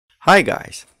Hi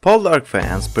guys, Poldark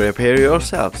fans, prepare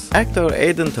yourselves. Actor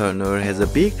Aidan Turner has a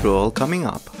big role coming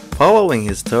up. Following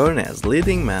his turn as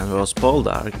leading man Ross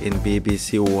Poldark in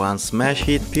BBC One's smash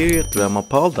hit period drama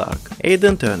Poldark,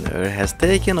 Aidan Turner has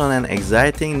taken on an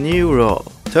exciting new role.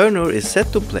 Turner is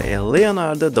set to play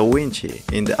Leonardo Da Vinci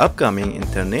in the upcoming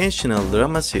international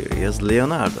drama series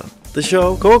Leonardo. The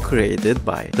show, co-created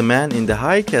by the Man in the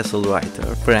High Castle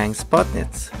writer Frank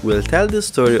Spotnitz, will tell the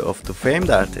story of the famed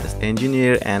artist,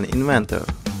 engineer and inventor.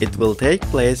 It will take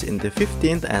place in the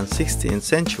 15th and 16th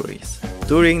centuries,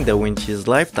 during Da Vinci's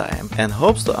lifetime, and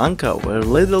hopes to uncover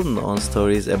little-known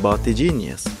stories about the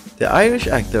genius. The Irish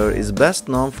actor is best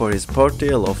known for his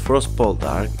portrayal of Ross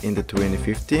Poldark in the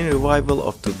 2015 revival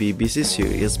of the BBC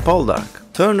series Poldark.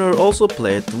 Turner also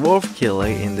played Dwarf Killer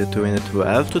in the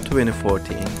 2012 to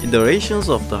 2014 iterations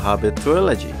of the Hobbit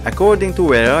trilogy. According to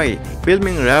Variety,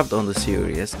 filming wrapped on the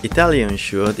series' Italian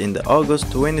shoot in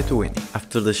August 2020,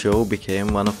 after the show became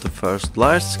one of the first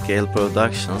large-scale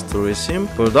productions to resume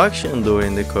production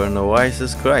during the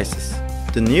coronavirus crisis.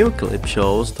 The new clip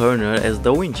shows Turner as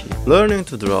Da Vinci, learning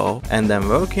to draw and then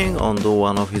working on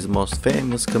one of his most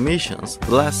famous commissions,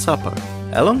 The Last Supper.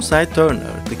 Alongside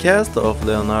Turner, the cast of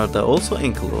Leonardo also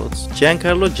includes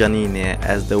Giancarlo Giannini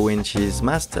as Da Vinci's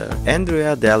master,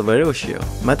 Andrea Del Verrocchio,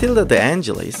 Matilda De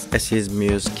Angelis as his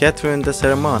muse Catherine de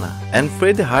Sermona, and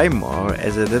Freddie Highmore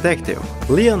as a detective.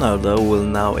 Leonardo will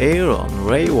now air on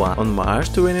Ray 1 on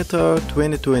March 23,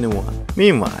 2021.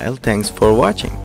 Meanwhile, thanks for watching.